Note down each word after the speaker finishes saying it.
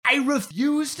I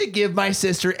refuse to give my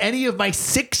sister any of my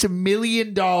 $6 million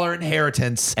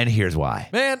inheritance. And here's why.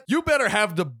 Man, you better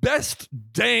have the best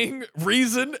dang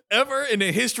reason ever in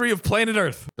the history of planet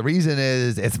Earth. The reason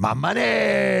is it's my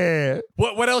money.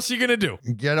 What else are you going to do?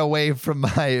 Get away from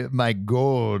my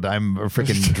gold. I'm a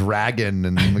freaking dragon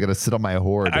and I'm going to sit on my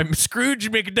hoard. I'm Scrooge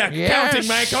McDuck counting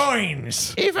my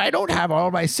coins. If I don't have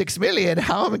all my $6 million,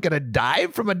 how am I going to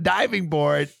dive from a diving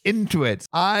board into it?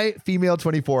 I, female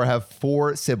 24, have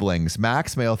 4 siblings.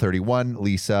 Max, male 31,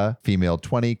 Lisa, female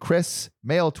 20, Chris,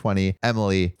 male 20,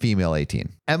 Emily, female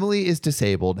 18. Emily is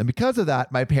disabled, and because of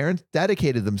that, my parents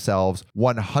dedicated themselves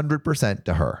 100%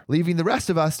 to her, leaving the rest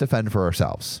of us to fend for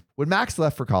ourselves. When Max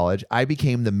left for college, I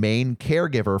became the main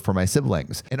caregiver for my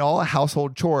siblings, and all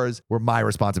household chores were my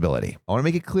responsibility. I want to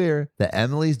make it clear that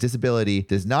Emily's disability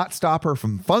does not stop her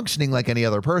from functioning like any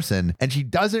other person, and she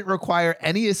doesn't require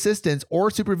any assistance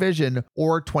or supervision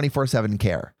or 24/7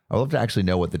 care. I would love to actually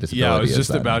know what the disability is. Yeah, I was just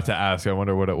about to ask. I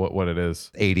wonder what it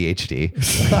is. ADHD.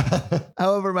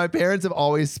 However, my parents have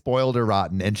always spoiled her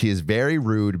rotten, and she is very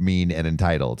rude, mean, and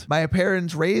entitled. My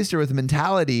parents raised her with a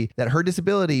mentality that her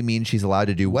disability means she's allowed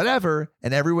to do whatever,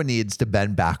 and everyone needs to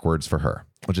bend backwards for her,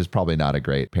 which is probably not a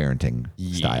great parenting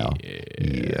style.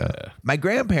 Yeah. My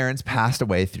grandparents passed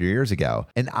away 3 years ago,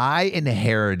 and I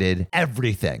inherited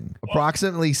everything.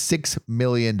 Approximately $6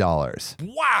 million.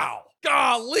 Wow.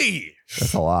 Golly.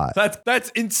 That's a lot.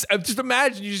 Just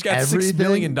imagine you just got $6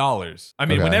 million. I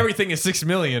mean, when everything is $6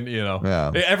 million,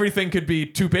 everything could be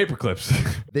 2 paper clips.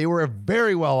 They were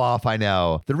very well off, I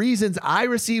know. The reasons I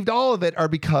received all of it are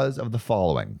because of the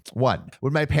following. 1,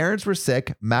 when my parents were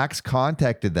sick, Max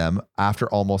contacted them after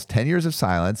almost 10 years of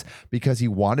silence because he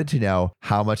wanted to know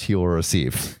how much he will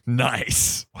receive.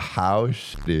 Nice. How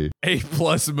shitty.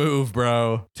 A+ move,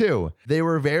 bro. 2, they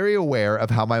were very aware of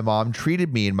how my mom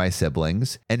treated me and my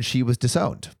siblings, and she was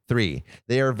disowned. 3,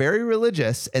 they are very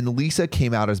religious, and Lisa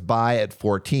came out as bi at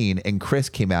 14 and Chris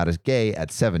came out as gay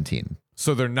at 17.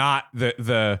 So they're not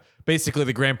basically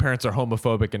the grandparents are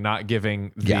homophobic and not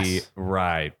giving the Yes.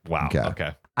 Right. Wow.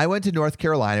 Okay. I went to North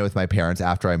Carolina with my parents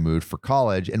after I moved for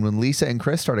college, and when Lisa and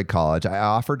Chris started college, I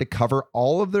offered to cover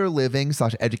all of their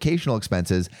living/educational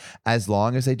expenses as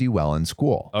long as they do well in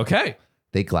school. Okay.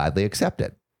 They gladly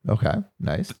accepted. Okay,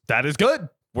 nice. That is good.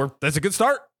 That's a good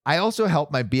start. I also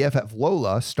helped my BFF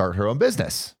Lola start her own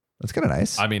business. That's kind of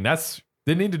nice. I mean,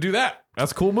 they need to do that.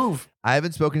 That's a cool move. I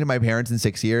haven't spoken to my parents in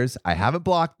 6 years. I haven't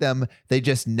blocked them. They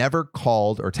just never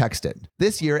called or texted.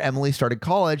 This year, Emily started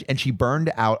college and she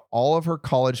burned out all of her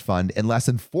college fund in less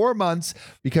than 4 months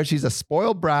because she's a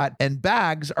spoiled brat and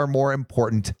bags are more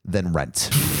important than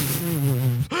rent.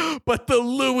 But the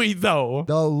Louis, though.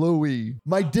 The Louis.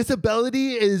 My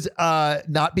disability is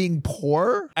not being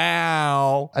poor.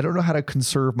 Ow. I don't know how to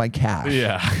conserve my cash.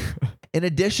 Yeah. In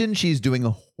addition, she's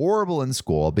doing horrible in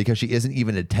school because she isn't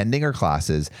even attending her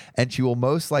classes, and she will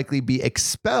most likely be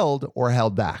expelled or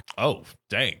held back. Oh,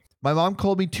 dang. My mom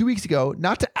called me 2 weeks ago,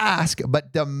 not to ask,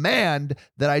 but demand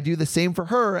that I do the same for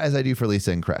her as I do for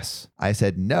Lisa and Chris. I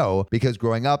said no, because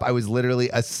growing up, I was literally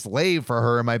a slave for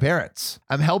her and my parents.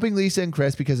 I'm helping Lisa and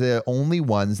Chris because they're the only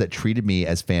ones that treated me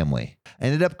as family. I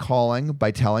ended up calling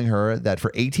by telling her that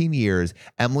for 18 years,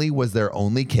 Emily was their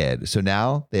only kid. So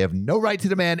now they have no right to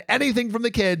demand anything from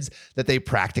the kids that they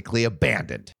practically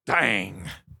abandoned. Dang.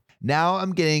 Now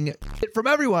I'm getting it from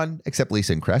everyone except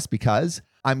Lisa and Chris because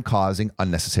I'm causing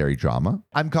unnecessary drama.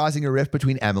 I'm causing a rift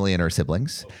between Emily and her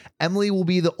siblings. Emily will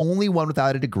be the only one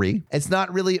without a degree. It's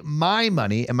not really my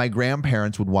money, and my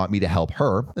grandparents would want me to help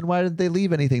her. Then why didn't they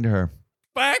leave anything to her?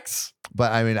 Facts.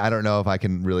 But I mean, I don't know if I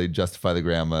can really justify the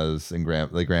grandmas and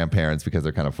the grandparents because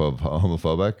they're kind of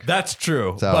homophobic. That's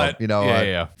true. So, but,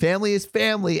 yeah. Family is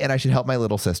family, and I should help my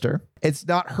little sister. It's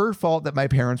not her fault that my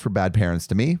parents were bad parents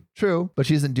to me. True, but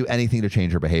she doesn't do anything to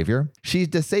change her behavior. She's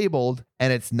disabled,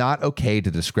 and it's not okay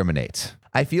to discriminate.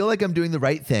 I feel like I'm doing the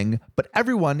right thing, but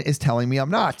everyone is telling me I'm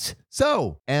not.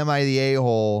 So, am I the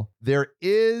a-hole? There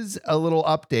is a little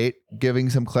update giving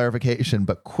some clarification,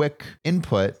 but quick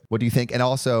input. What do you think? And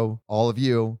also, all of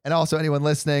you, and also anyone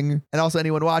listening, and also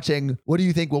anyone watching, what do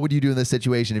you think? What would you do in this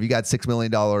situation if you got $6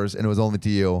 million and it was only to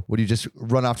you? Would you just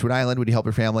run off to an island? Would you help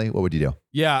your family? What would you do?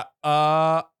 Yeah,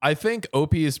 I think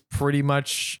Opie is pretty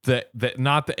much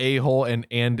not the a-hole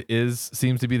and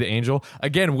seems to be the angel.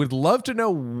 Again, would love to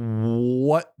know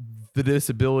what the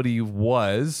disability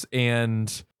was,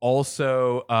 and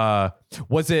also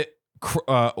was it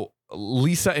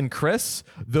Lisa and Chris?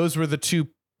 Those were the 2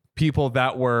 people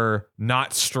that were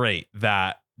not straight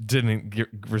that didn't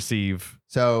receive.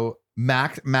 So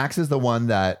Max is the one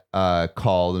that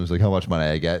called and was like, how much money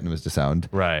I get, and it was disowned.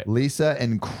 Right. Lisa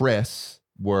and Chris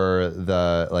were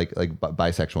the like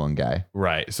bisexual and gay.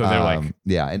 Right. So they're like,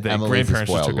 yeah, and the Emily's the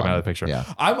grandparents just took spoiled him out of one. the picture. Yeah.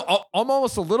 I'm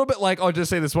almost a little bit like, I'll just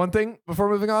say this one thing before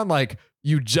moving on. Like,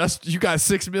 you got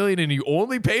 $6 million and you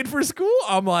only paid for school.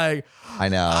 I'm like, I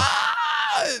know.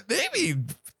 Maybe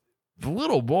a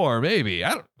little more. Maybe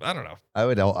I don't know.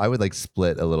 I would like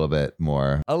split a little bit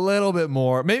more. A little bit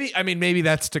more. Maybe. I mean, maybe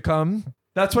that's to come.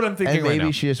 That's what I'm thinking. And maybe right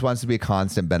now. she just wants to be a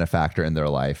constant benefactor in their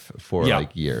life for Yeah.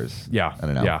 like years. Yeah. I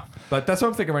don't know. Yeah. But that's what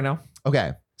I'm thinking right now.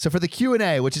 Okay. So for the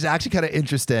Q&A, which is actually kind of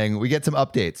interesting, we get some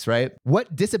updates, right?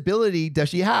 What disability does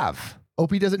she have?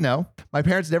 Opie doesn't know. My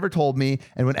parents never told me.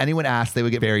 And when anyone asked, they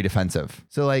would get very defensive.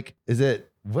 So like,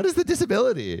 what is the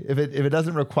disability? If it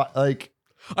doesn't require, like,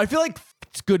 I feel like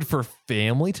it's good for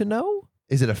family to know.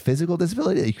 is it a physical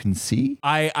disability that you can see?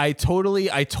 I totally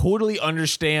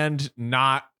understand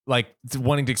not like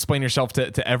wanting to explain yourself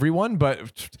to everyone,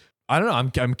 but I don't know.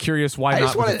 I'm curious why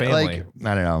not with the family. Like,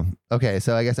 I don't know. Okay,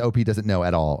 so I guess OP doesn't know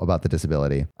at all about the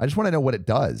disability. I just want to know what it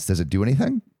does. Does it do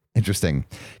anything? Interesting.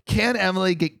 Can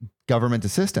Emily get government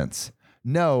assistance?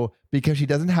 No, because she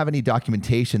doesn't have any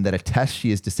documentation that attests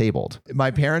she is disabled.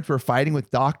 My parents were fighting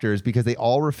with doctors because they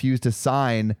all refused to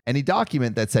sign any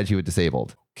document that said she was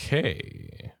disabled.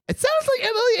 Okay. It sounds like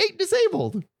Emily ain't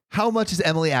disabled. How much is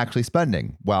Emily actually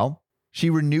spending? Well,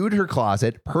 she renewed her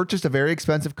closet, purchased a very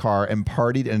expensive car, and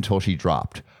partied until she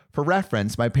dropped. For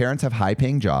reference, my parents have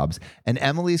high-paying jobs, and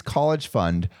Emily's college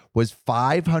fund was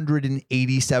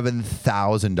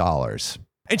 $587,000.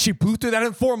 And she blew through that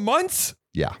in 4 months?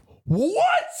 Yeah.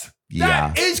 What? Yeah.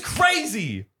 That is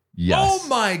crazy. Yes. Oh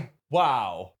my,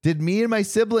 wow. Did me and my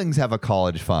siblings have a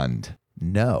college fund?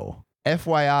 No.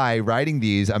 FYI, writing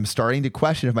these, I'm starting to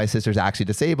question if my sister's actually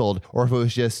disabled or if it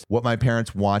was just what my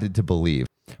parents wanted to believe.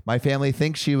 My family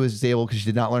thinks she was disabled because she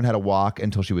did not learn how to walk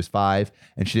until she was 5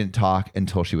 and she didn't talk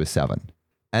until she was 7.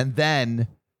 And then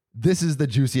this is the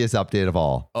juiciest update of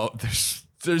all. Oh,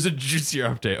 there's a juicier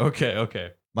update.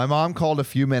 Okay. My mom called a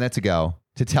few minutes ago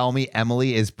to tell me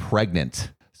Emily is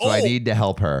pregnant. So I need to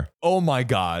help her. Oh my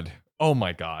God. I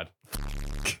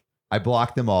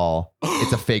blocked them all.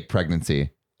 It's a fake pregnancy.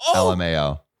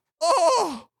 LMAO.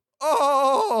 Oh,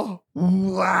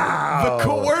 Wow. the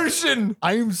coercion.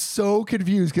 I'm so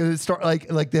confused because it start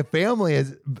like the family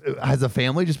has the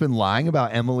family just been lying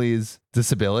about Emily's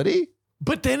disability?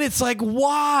 But then it's like,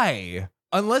 why?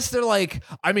 Unless they're like,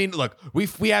 I mean, look,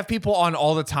 we have people on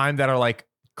all the time that are like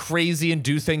crazy and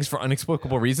do things for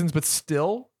inexplicable reasons, but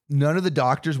still. None of the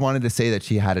doctors wanted to say that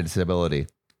she had a disability.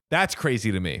 That's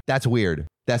crazy to me. That's weird.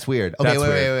 Okay, That's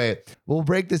wait. We'll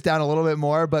break this down a little bit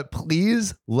more, but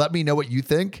please let me know what you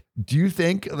think. Do you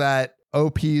think that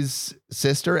OP's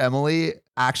sister, Emily,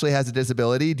 actually has a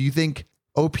disability? Do you think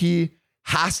OP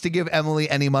has to give Emily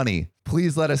any money?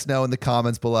 Please let us know in the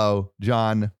comments below.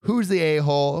 John, who's the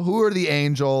a-hole? Who are the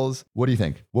angels? What do you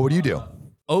think? What would you do?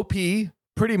 OP,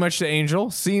 pretty much the angel.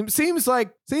 Seems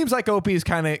like OP is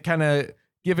kind of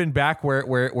giving back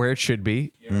where it should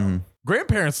be.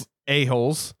 Grandparents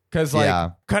a-holes. Because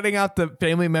cutting out the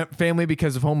family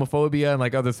because of homophobia and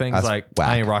like other things, that's like whack.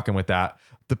 I ain't rocking with that.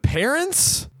 The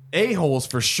parents a-holes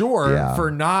for sure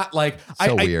for not like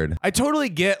weird. I totally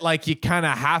get like you kind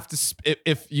of have to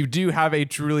if you do have a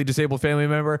truly disabled family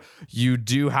member, you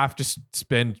do have to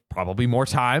spend probably more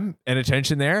time and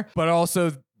attention there. But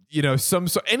also,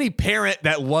 any parent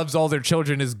that loves all their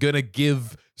children is gonna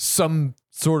give some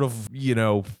sort of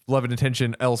love and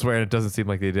attention elsewhere, and it doesn't seem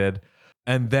like they did.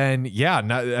 And then,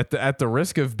 not at the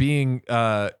risk of being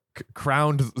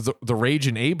crowned the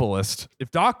raging ableist, if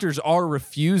doctors are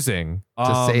refusing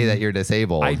to say that you're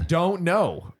disabled, I don't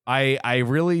know. I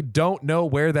really don't know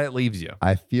where that leaves you.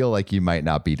 I feel like you might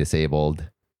not be disabled.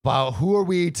 But who are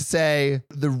we to say?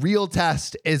 The real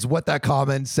test is what the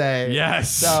comments say.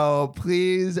 Yes. So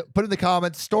please put in the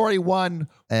comments story 1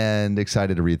 and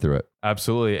excited to read through it.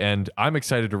 Absolutely. And I'm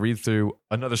excited to read through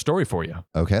another story for you.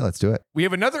 Okay, let's do it. We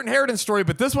have another inheritance story,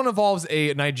 but this one involves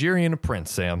a Nigerian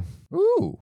prince, Sam. Ooh.